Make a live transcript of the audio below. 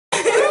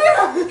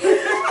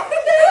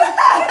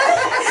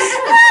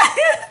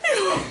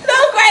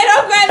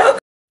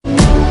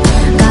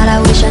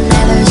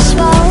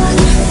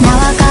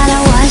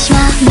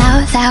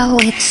Oh,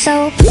 it's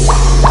so...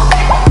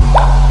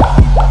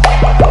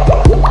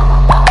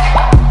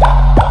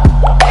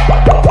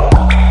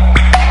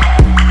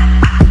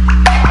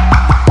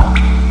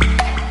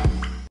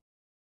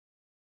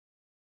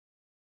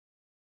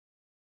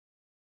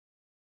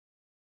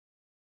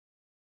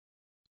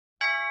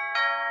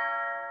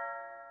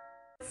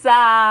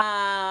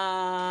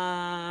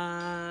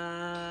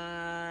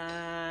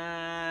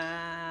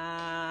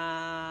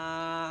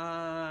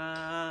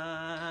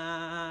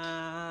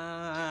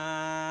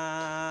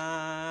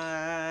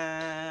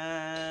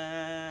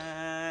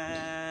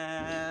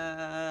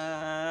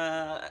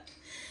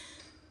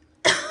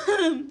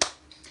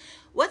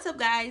 What's up,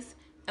 guys,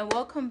 and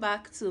welcome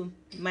back to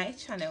my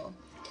channel.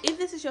 If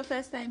this is your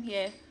first time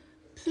here,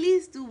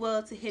 please do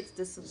well to hit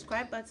the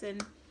subscribe button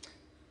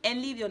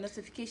and leave your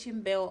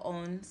notification bell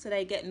on so that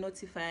I get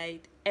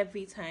notified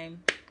every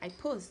time I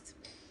post.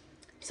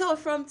 So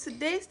from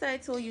today's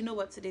title, you know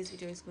what today's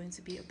video is going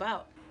to be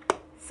about.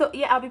 So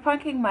yeah, I'll be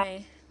pranking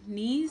my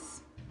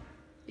niece.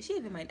 Is she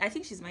even I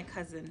think she's my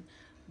cousin,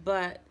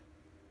 but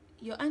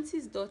your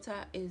auntie's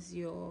daughter is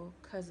your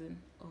cousin,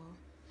 or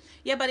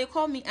yeah, but they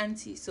call me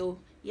auntie, so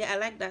yeah, I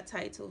like that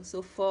title.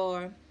 So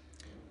for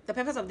the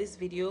purpose of this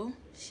video,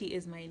 she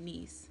is my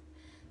niece.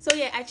 So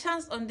yeah, I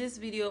chanced on this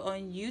video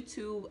on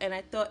YouTube and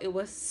I thought it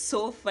was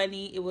so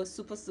funny. It was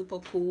super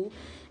cool,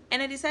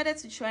 and I decided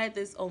to try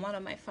this on one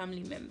of my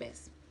family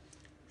members.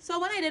 So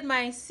when I did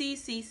my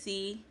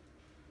CCC,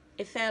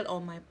 it fell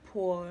on my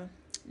poor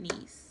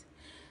niece.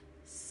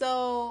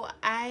 So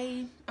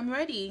I'm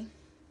ready,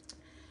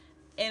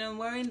 and I'm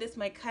wearing this,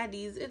 my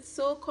caddies. It's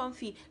so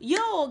comfy.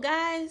 Yo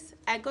guys,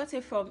 I got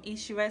it from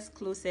Insurance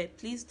Closet.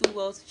 Please do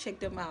well to check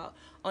them out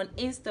on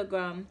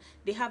Instagram.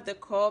 They have the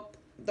crop,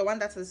 the one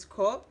that is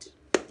cropped,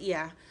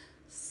 yeah,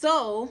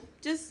 so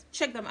just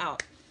check them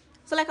out.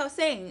 So like I was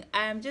saying,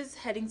 I'm just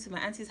heading to my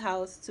auntie's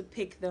house to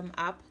pick them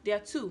up. There are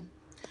two,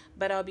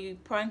 but I'll be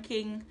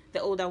pranking the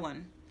older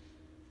one.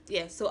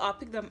 Yeah, so I'll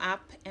pick them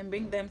up and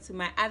bring them to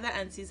my other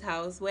auntie's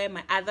house where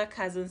my other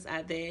cousins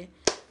are there,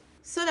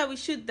 so that we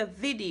shoot the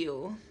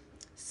video.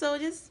 So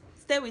just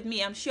stay with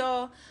me. I'm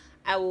sure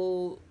I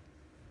will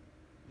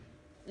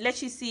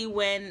let you see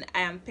when I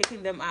am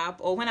picking them up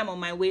or when I'm on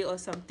my way or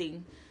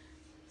something.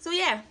 So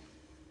yeah,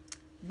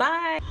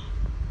 bye.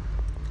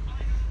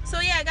 So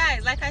yeah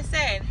guys, like I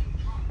said,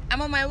 I'm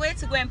on my way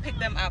to go and pick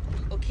them up.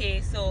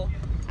 Okay, so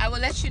I will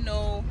let you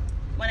know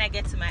when I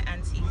get to my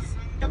auntie's.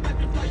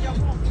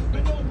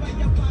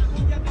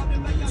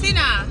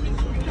 Tina,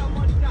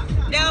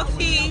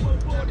 Delphi.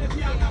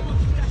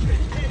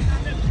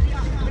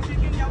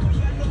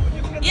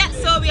 Yeah,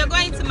 so we are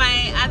going to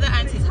my other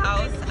auntie's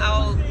house.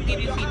 I'll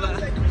give you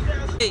feedback.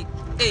 Hey.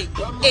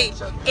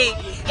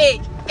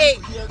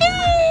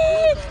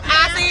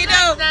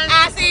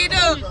 I see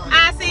you.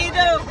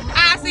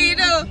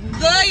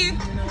 Go you.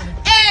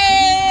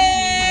 Hey.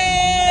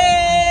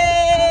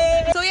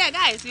 So yeah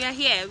guys, we are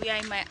here. We are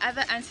in my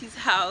other auntie's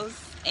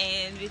house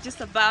and we're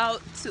just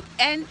about to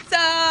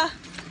enter.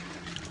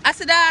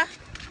 Asida.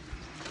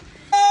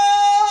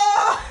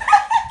 Oh!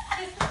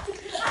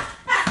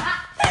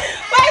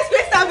 Where's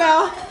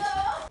Christabel?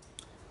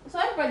 So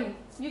everybody,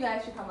 you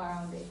guys should come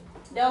around there.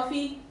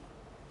 Delphi,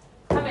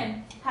 come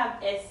and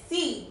have a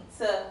seat.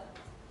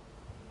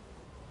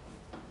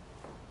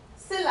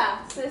 Silla,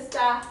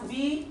 sister,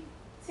 B,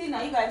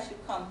 Tina, you guys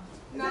should come.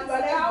 Let's go.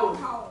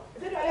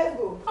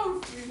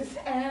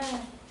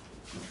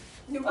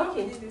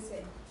 Okay.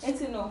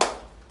 It's no.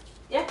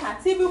 Yeah,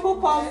 can't see people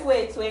come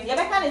wait. You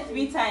can it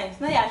 3 times.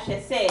 Now you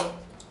should say.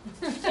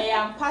 I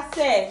am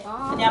passé.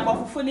 I am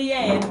off for the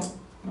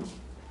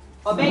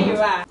obey you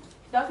are.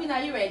 Delphine,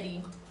 are you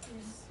ready?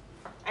 Yes.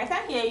 I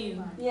can't hear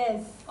you.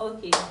 Yes.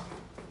 Okay.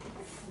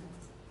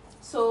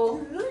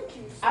 So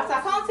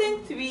after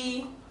counting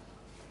 3,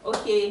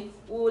 okay,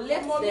 we'll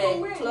lift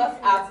the cloth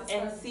up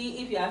and see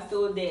if you are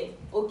still there.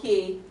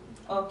 Okay.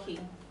 Okay.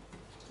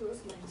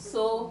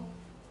 So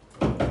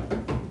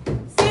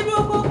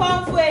Sibuku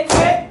comfort.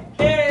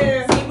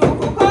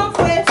 Sibuku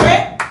comfort.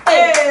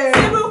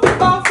 Sibuku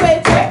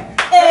comfort.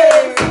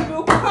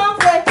 Sibuku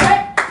comfort.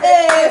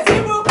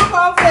 Sibuku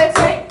comfort.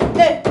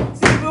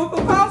 Sibuku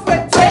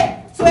comfort.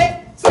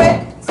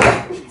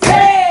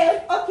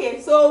 Okay,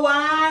 so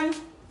 1,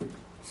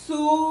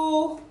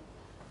 2,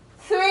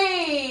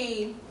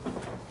 3.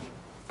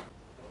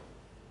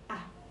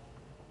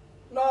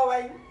 No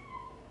way.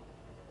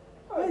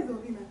 Where's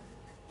Davina?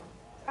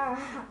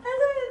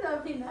 Where's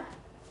Davina?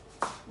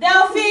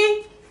 Delphi.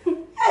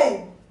 Hey.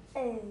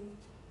 Hey.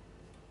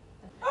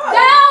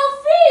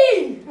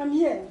 Delphine! I'm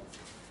here.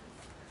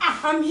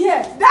 I'm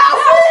here.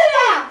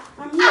 Delphine!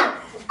 I'm here.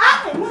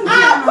 Delphina!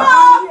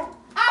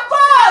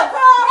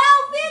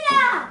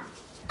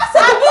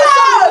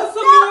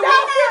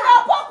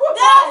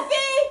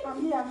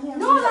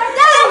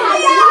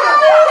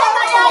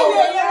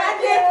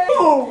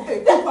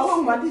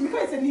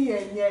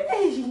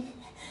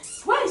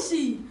 Where is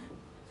she?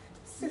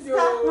 Sister,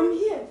 I'm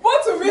here.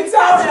 What to reach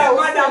out to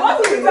madam? What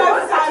to reach out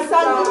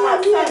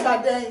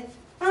to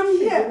I'm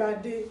here.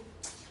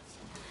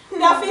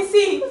 Delphi,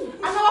 see.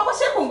 I'm not going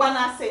to check on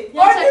Banase. Oh,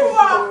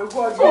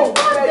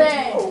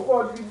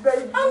 God, we beg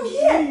you. I'm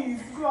here.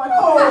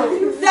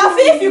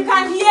 Delphi, if you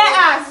can hear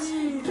us,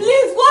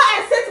 please go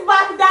and sit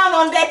back down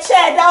on the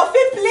chair.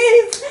 Delphi,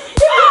 please.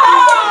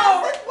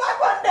 Sit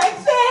back on the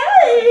chair.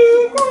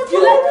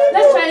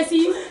 Let's try and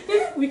see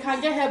if we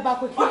can get her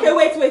back. Okay,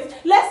 wait.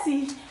 Let's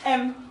see.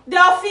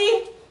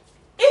 Delphi,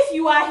 if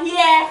you are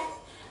here,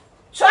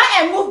 try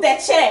and move the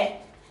chair.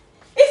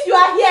 If you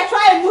are here,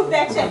 try and move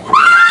the chair.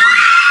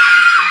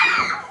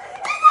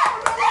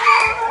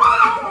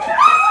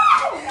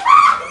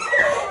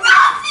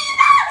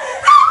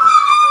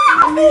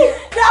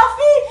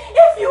 Delphi,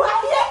 if you are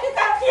here, you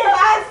can hear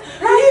us.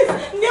 Please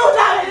kneel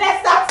down and let's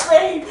start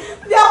praying.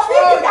 Delphi,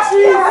 you can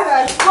hear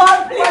us.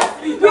 God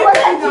bless you. We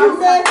thank you.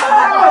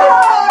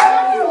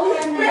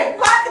 Bring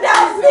back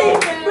Delphi.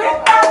 Bring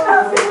back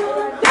Delphi.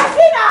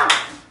 Delphi now.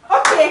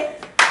 Okay.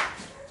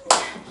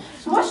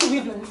 So what should we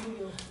do?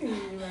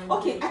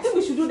 Okay, I think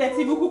we should do the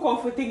Tibuku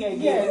comforting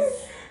again.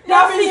 Yes.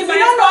 Delphi, if you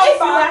don't know if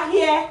you are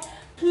here,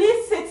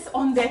 please sit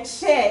on the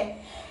chair.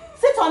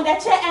 Sit on the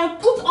chair and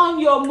put on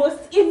your most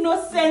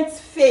innocent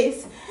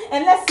face.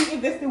 And let's see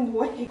if this thing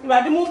will work. You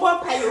are the Mumbo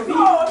Payobi.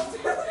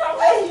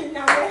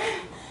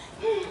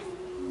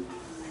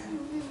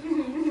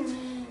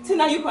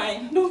 Tina, you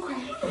crying? Don't cry.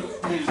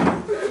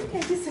 Okay,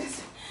 this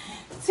is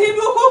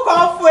Tibuku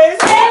comfort.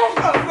 Tibuku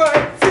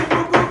comfort.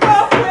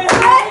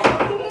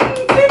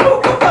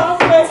 Tibuku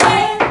comfort.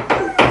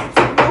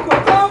 Tibuku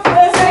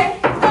comfort.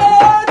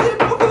 Oh,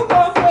 Tibuku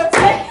comfort.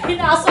 In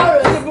our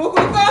sorrows.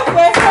 Tibuku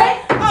comfort.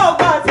 Oh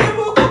God,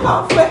 Tibuku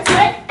comfort.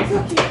 It's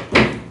okay.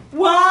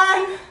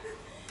 1,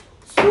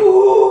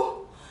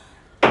 2,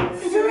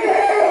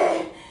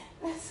 3.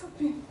 Let's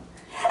open.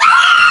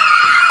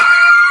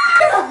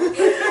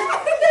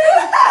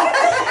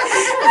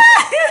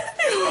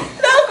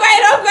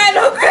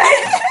 Don't cry.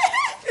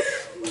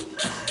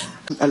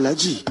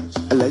 Allergy.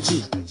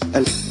 Allergy.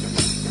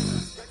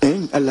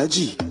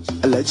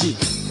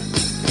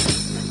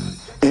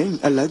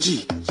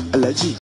 Allergy.